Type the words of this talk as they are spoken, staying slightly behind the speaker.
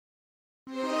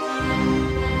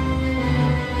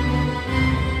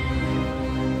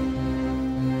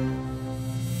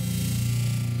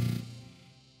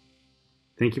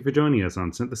Thank you for joining us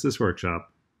on Synthesis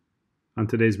Workshop. On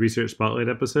today's Research Spotlight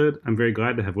episode, I'm very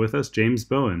glad to have with us James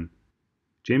Bowen.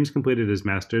 James completed his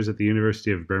master's at the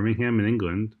University of Birmingham in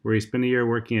England, where he spent a year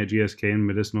working at GSK in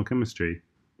medicinal chemistry.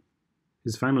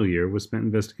 His final year was spent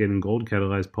investigating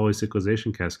gold-catalyzed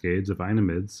polycyclization cascades of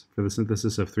enamides for the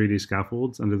synthesis of 3D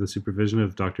scaffolds under the supervision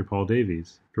of Dr. Paul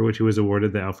Davies, for which he was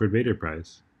awarded the Alfred Bader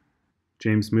Prize.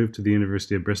 James moved to the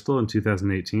University of Bristol in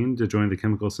 2018 to join the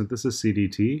Chemical Synthesis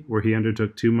CDT, where he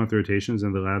undertook 2-month rotations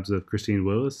in the labs of Christine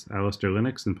Willis, Alistair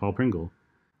Lennox, and Paul Pringle.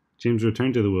 James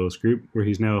returned to the Willis Group, where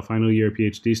he's now a final-year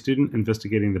PhD student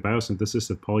investigating the biosynthesis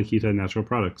of polyketide natural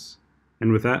products.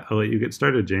 And with that, I'll let you get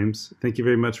started, James. Thank you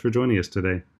very much for joining us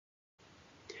today.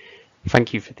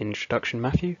 Thank you for the introduction,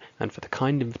 Matthew, and for the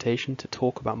kind invitation to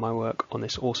talk about my work on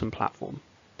this awesome platform.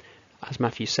 As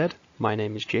Matthew said, my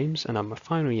name is James and I'm a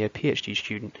final year PhD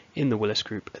student in the Willis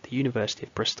Group at the University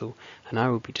of Bristol, and I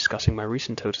will be discussing my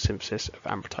recent photosynthesis of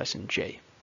Ambruticin J.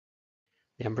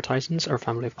 The Ambruticins are a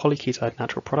family of polyketide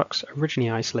natural products originally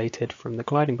isolated from the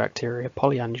gliding bacteria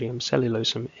Polyangium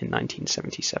cellulosum in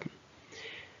 1977.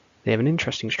 They have an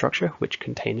interesting structure which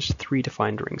contains 3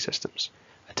 defined ring systems,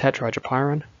 a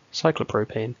tetrahydropyran,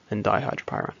 cyclopropane, and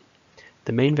dihydropyran.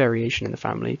 The main variation in the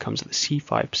family comes at the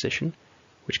C5 position,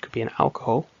 which could be an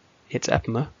alcohol, its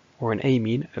epimer, or an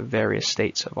amine of various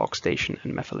states of oxidation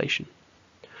and methylation.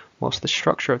 Whilst the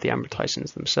structure of the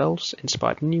Ambruticins themselves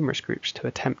inspired numerous groups to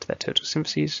attempt their total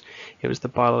syntheses, it was the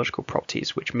biological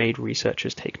properties which made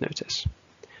researchers take notice.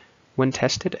 When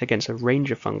tested against a range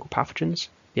of fungal pathogens,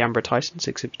 the Ambruticins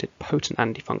exhibited potent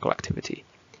antifungal activity.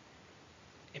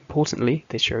 Importantly,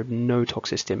 they showed no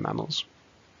toxicity in mammals.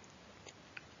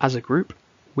 As a group,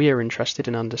 we are interested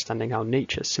in understanding how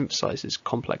nature synthesizes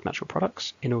complex natural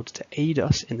products in order to aid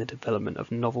us in the development of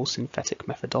novel synthetic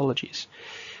methodologies.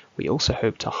 We also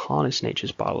hope to harness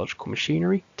nature's biological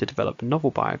machinery to develop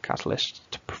novel biocatalysts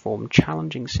to perform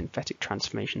challenging synthetic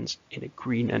transformations in a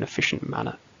green and efficient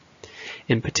manner.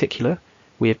 In particular,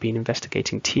 we have been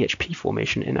investigating THP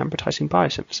formation in Ambruticin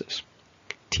biosynthesis.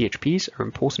 THPs are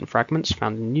important fragments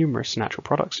found in numerous natural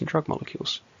products and drug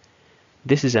molecules.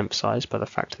 This is emphasized by the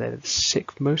fact that they are the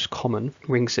 6th most common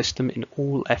ring system in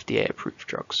all FDA-approved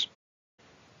drugs.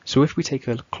 So if we take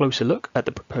a closer look at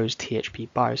the proposed THP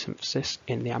biosynthesis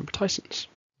in the Ambruticins,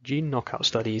 gene knockout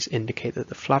studies indicate that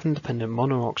the flavin-dependent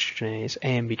monooxygenase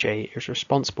AMBJ is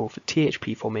responsible for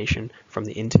THP formation from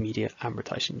the intermediate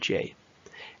Ambruticin J.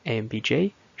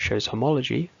 AMBJ shows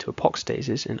homology to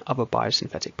epoxidases in other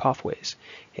biosynthetic pathways.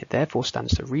 It therefore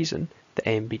stands to reason that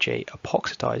AMBJ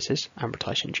epoxidizes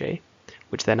Ambruticin J,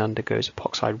 which then undergoes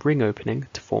epoxide ring opening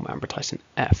to form Ambruticin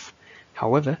F.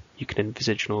 However, you can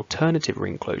envisage an alternative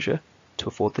ring closure to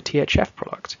afford the THF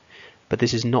product, but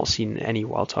this is not seen in any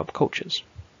wild-type cultures.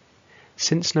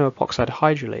 Since no epoxide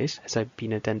hydrolase has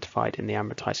been identified in the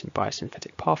Ambruticin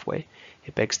biosynthetic pathway,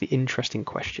 it begs the interesting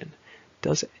question: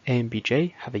 does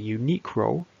AMBJ have a unique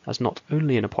role as not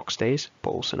only an epoxidase,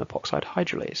 but also an epoxide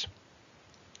hydrolase?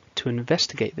 To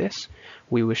investigate this,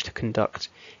 we wish to conduct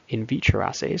in vitro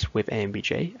assays with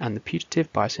AMBJ and the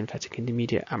putative biosynthetic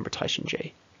intermediate Ambruticin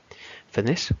J. For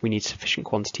this, we need sufficient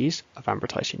quantities of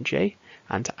Ambruticin J,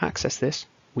 and to access this,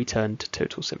 we turn to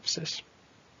total synthesis.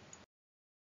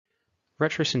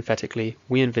 Retrosynthetically,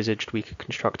 we envisaged we could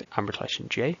construct Ambruticin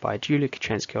J by a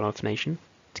Julien-Kochenski olefination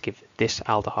to give this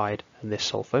aldehyde and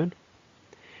this sulfone.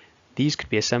 These could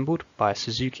be assembled by a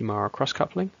Suzuki-Mara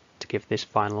cross-coupling to give this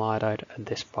vinyl iodide and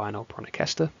this vinyl pronic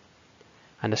ester,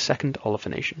 and a second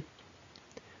olefination.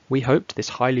 We hoped this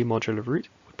highly modular route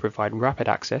would provide rapid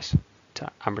access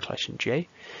to Ambruticin J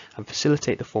and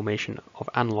facilitate the formation of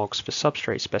analogues for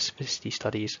substrate specificity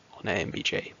studies on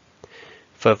AMBJ.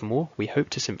 Furthermore, we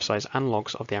hope to synthesize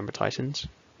analogues of the Ambruticins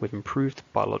with improved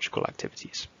biological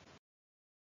activities.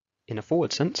 In a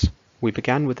forward sense, we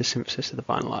began with the synthesis of the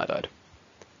vinyl iodide.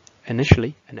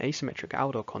 Initially, an asymmetric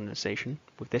aldol condensation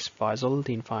with this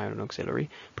thiazolidine thione auxiliary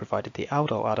provided the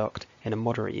aldol adduct in a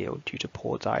moderate yield due to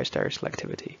poor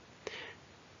diastereoselectivity.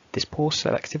 This poor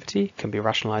selectivity can be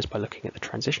rationalized by looking at the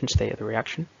transition state of the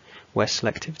reaction, where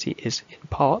selectivity is in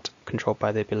part controlled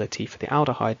by the ability for the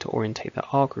aldehyde to orientate the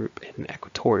R group in an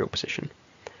equatorial position.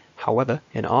 However,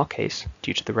 in our case,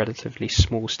 due to the relatively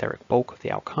small steric bulk of the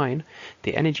alkyne,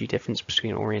 the energy difference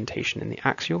between orientation in the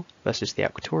axial versus the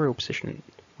equatorial position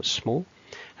was small,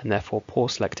 and therefore poor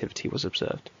selectivity was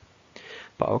observed.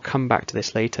 But I'll come back to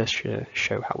this later to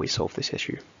show how we solve this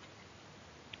issue.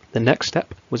 The next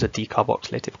step was a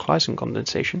decarboxylative Claisen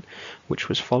condensation, which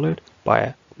was followed by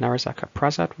a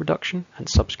Narazaka-Prasad reduction and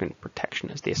subsequent protection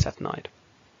as the acetonide.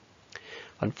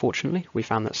 Unfortunately, we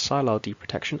found that silyl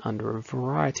deprotection under a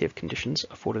variety of conditions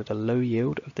afforded a low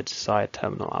yield of the desired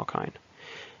terminal alkyne.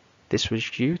 This was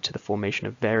due to the formation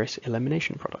of various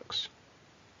elimination products.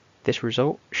 This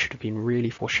result should have been really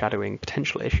foreshadowing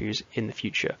potential issues in the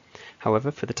future.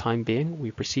 However, for the time being,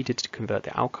 we proceeded to convert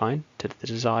the alkyne to the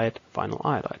desired vinyl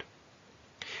iodide.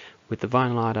 With the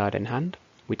vinyl iodide in hand,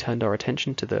 we turned our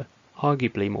attention to the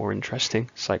arguably more interesting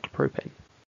cyclopropane.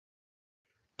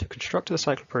 To construct the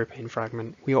cyclopropane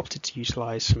fragment, we opted to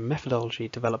utilize some methodology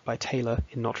developed by Taylor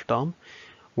in Notre Dame,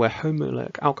 where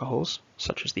homoleic alcohols,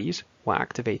 such as these, were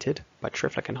activated by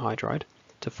triflic anhydride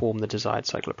to form the desired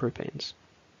cyclopropanes.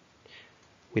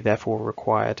 We therefore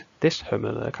required this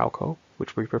homoleic alcohol,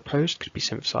 which we proposed could be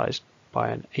synthesized by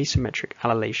an asymmetric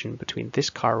allylation between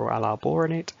this chiral allyl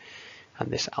boronate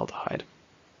and this aldehyde.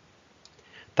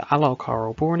 The allyl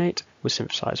chiral boronate was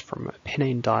synthesized from a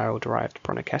pinene diol-derived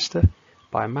pronic ester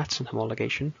by a Matson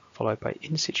homologation followed by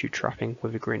in situ trapping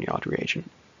with a Grignard reagent.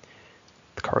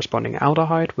 The corresponding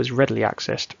aldehyde was readily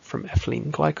accessed from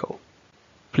ethylene glycol.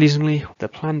 Pleasingly, the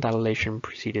planned allylation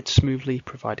proceeded smoothly,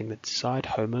 providing the desired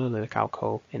homoleic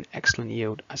alcohol in excellent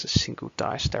yield as a single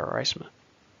diastereoisomer.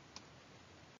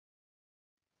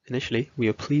 Initially, we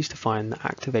were pleased to find that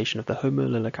activation of the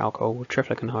homoleic alcohol with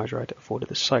triflic anhydride afforded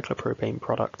the cyclopropane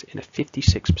product in a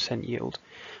 56% yield,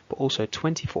 but also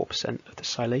 24% of the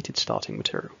silated starting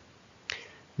material.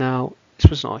 Now, this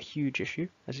was not a huge issue,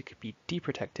 as it could be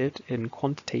deprotected in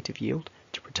quantitative yield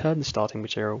to return the starting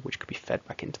material, which could be fed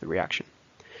back into the reaction.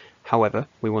 However,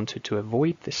 we wanted to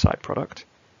avoid this side product,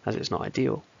 as it is not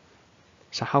ideal.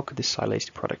 So how could this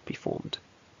silated product be formed?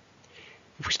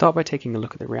 If we start by taking a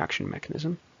look at the reaction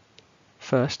mechanism,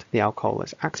 first the alcohol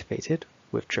is activated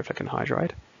with triflic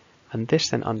anhydride, and this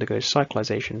then undergoes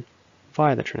cyclization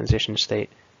via the transition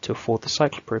state to afford the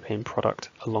cyclopropane product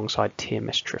alongside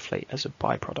TMS triflate as a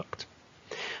byproduct.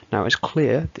 Now it's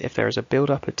clear that if there is a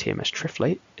buildup of TMS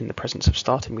triflate in the presence of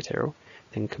starting material,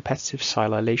 then competitive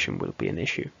silylation will be an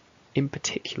issue, in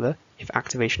particular if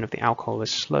activation of the alcohol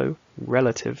is slow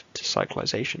relative to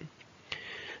cyclization.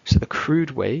 So the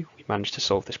crude way we managed to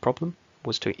solve this problem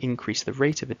was to increase the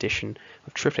rate of addition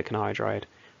of triflic anhydride,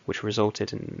 which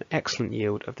resulted in an excellent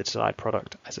yield of the desired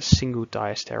product as a single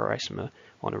diastereoisomer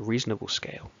on a reasonable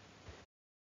scale.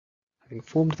 Having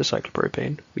formed the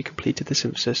cyclopropane, we completed the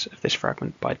synthesis of this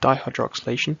fragment by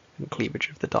dihydroxylation and cleavage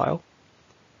of the diol,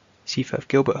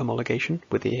 Seeforth-Gilbert homologation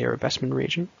with the Ahira-Bestmann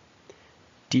reagent,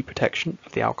 deprotection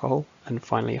of the alcohol, and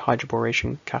finally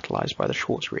hydroboration catalyzed by the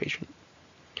Schwarz reagent.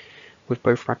 With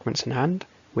both fragments in hand,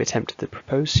 we attempted the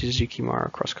proposed Suzuki-Mara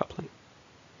cross-coupling.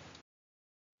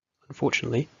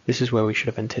 Unfortunately, this is where we should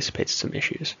have anticipated some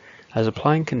issues, as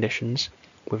applying conditions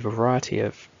with a variety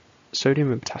of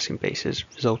sodium and potassium bases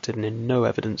resulted in no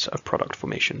evidence of product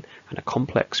formation and a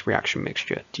complex reaction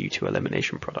mixture due to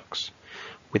elimination products.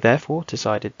 We therefore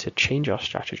decided to change our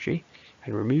strategy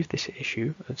and remove this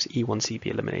issue of E1CB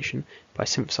elimination by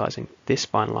synthesizing this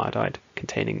vinyl iodide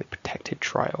containing the protected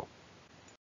triol.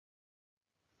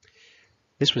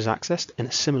 This was accessed in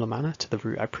a similar manner to the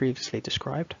route I previously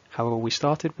described. However, we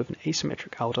started with an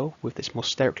asymmetric aldol with this more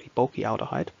sterically bulky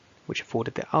aldehyde, which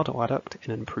afforded the aldol adduct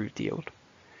in an improved yield.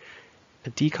 A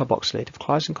decarboxylative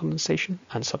Claisen condensation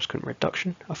and subsequent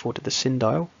reduction afforded the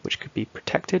syndiol, which could be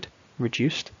protected,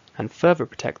 reduced, and further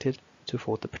protected to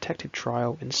afford the protected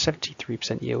triol in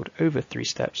 73% yield over 3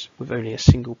 steps with only a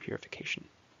single purification.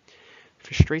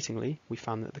 Frustratingly, we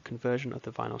found that the conversion of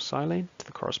the vinyl silane to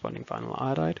the corresponding vinyl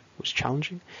iodide was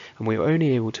challenging, and we were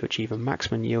only able to achieve a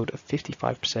maximum yield of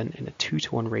 55% in a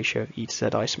 2-to-1 ratio of E to Z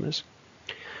isomers.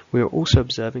 We were also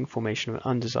observing formation of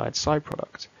an undesired side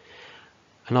product,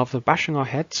 and after bashing our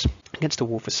heads against the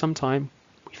wall for some time,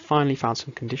 we finally found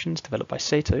some conditions developed by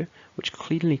Sato which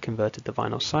cleanly converted the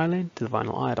vinyl silane to the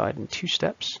vinyl iodide in 2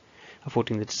 steps,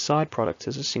 affording the desired product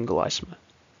as a single isomer.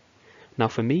 Now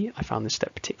for me, I found this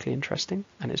step particularly interesting,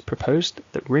 and it's proposed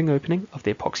that ring opening of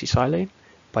the epoxy silane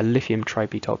by lithium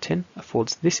tributyl tin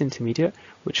affords this intermediate,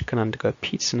 which can undergo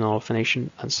Peterson olefination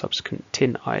and subsequent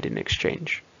tin iodine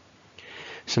exchange.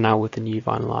 So now with the new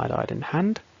vinyl iodide in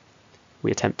hand, we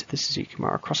attempted the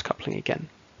Suzuki-Mara cross-coupling again.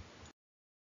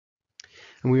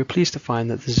 And we were pleased to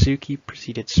find that the Suzuki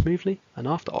proceeded smoothly and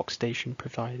after oxidation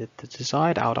provided the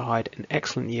desired aldehyde in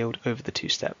excellent yield over the 2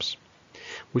 steps.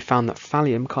 We found that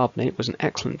thallium carbonate was an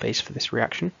excellent base for this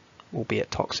reaction, albeit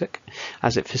toxic,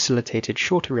 as it facilitated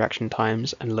shorter reaction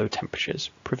times and low temperatures,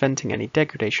 preventing any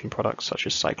degradation products such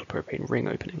as cyclopropane ring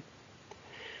opening.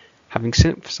 Having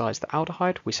synthesized the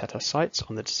aldehyde, we set our sights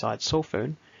on the desired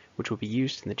sulfone, which will be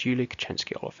used in the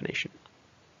Julien-Kochenski olefination.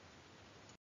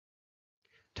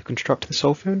 To construct the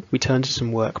sulfone, we turn to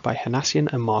some work by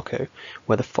Hanasian and Marco,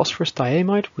 where the phosphorus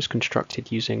diamide was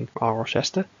constructed using R.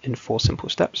 Rochester in 4 simple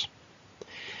steps.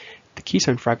 The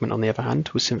ketone fragment, on the other hand,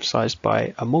 was synthesized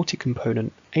by a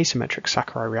multi-component asymmetric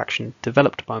Saccharide reaction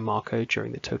developed by Marco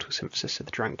during the total synthesis of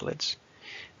the dranglids.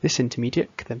 This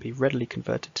intermediate can then be readily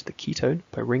converted to the ketone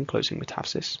by ring-closing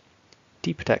metathesis,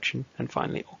 deprotection, and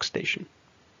finally oxidation.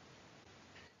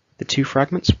 The 2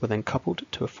 fragments were then coupled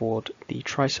to afford the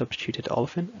trisubstituted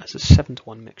olefin as a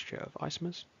 7-to-1 mixture of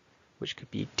isomers, which could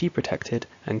be deprotected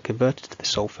and converted to the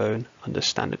sulfone under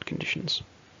standard conditions.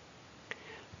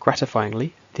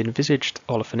 Gratifyingly, the envisaged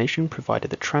olefination provided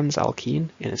the transalkene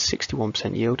in a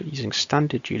 61% yield using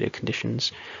standard Julien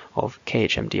conditions of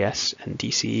KHMDS and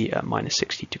DCE at minus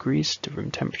 60 degrees to room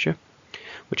temperature,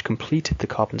 which completed the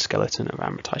carbon skeleton of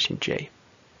Ambruticin J.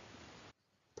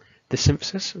 The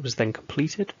synthesis was then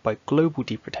completed by global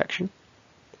deprotection,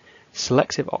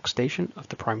 selective oxidation of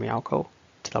the primary alcohol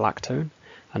to the lactone,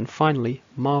 and finally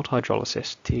mild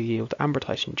hydrolysis to yield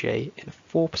Ambruticin J in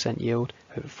a 4% yield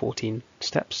over 14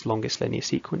 steps longest linear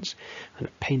sequence and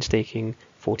a painstaking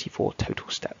 44 total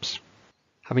steps.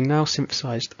 Having now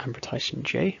synthesized Ambruticin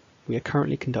J, we are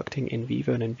currently conducting in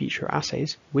vivo and in vitro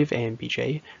assays with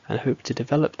AMBJ and hope to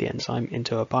develop the enzyme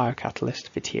into a biocatalyst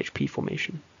for THP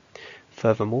formation.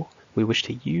 Furthermore, we wish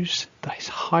to use this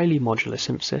highly modular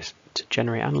synthesis to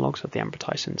generate analogues of the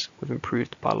ambruticins with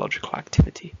improved biological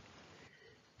activity.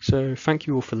 So thank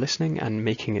you all for listening and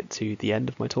making it to the end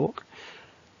of my talk.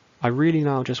 I really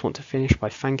now just want to finish by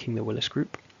thanking the Willis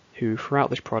group, who throughout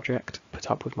this project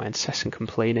put up with my incessant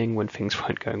complaining when things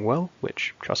weren't going well,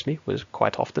 which, trust me, was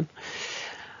quite often.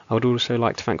 I would also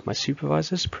like to thank my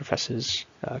supervisors, Professors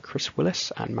Chris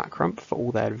Willis and Matt Crump, for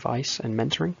all their advice and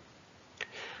mentoring.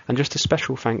 And just a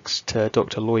special thanks to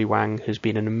Dr. Loy Wang, who's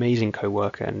been an amazing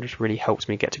co-worker and just really helped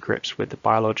me get to grips with the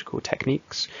biological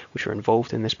techniques which are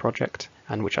involved in this project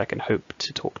and which I can hope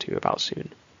to talk to you about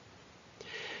soon.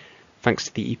 Thanks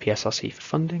to the EPSRC for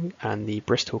funding and the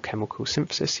Bristol Chemical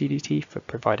Synthesis CDT for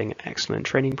providing an excellent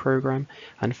training program.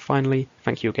 And finally,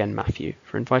 thank you again, Matthew,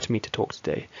 for inviting me to talk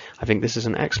today. I think this is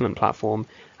an excellent platform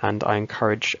and I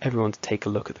encourage everyone to take a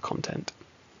look at the content.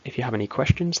 If you have any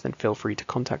questions, then feel free to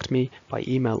contact me by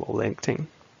email or LinkedIn.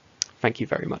 Thank you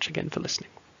very much again for listening.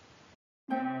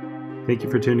 Thank you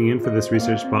for tuning in for this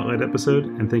Research Spotlight episode,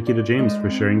 and thank you to James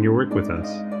for sharing your work with us.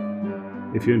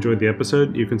 If you enjoyed the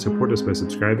episode, you can support us by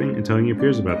subscribing and telling your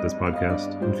peers about this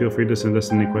podcast, and feel free to send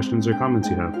us any questions or comments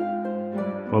you have.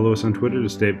 Follow us on Twitter to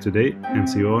stay up to date, and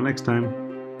see you all next time.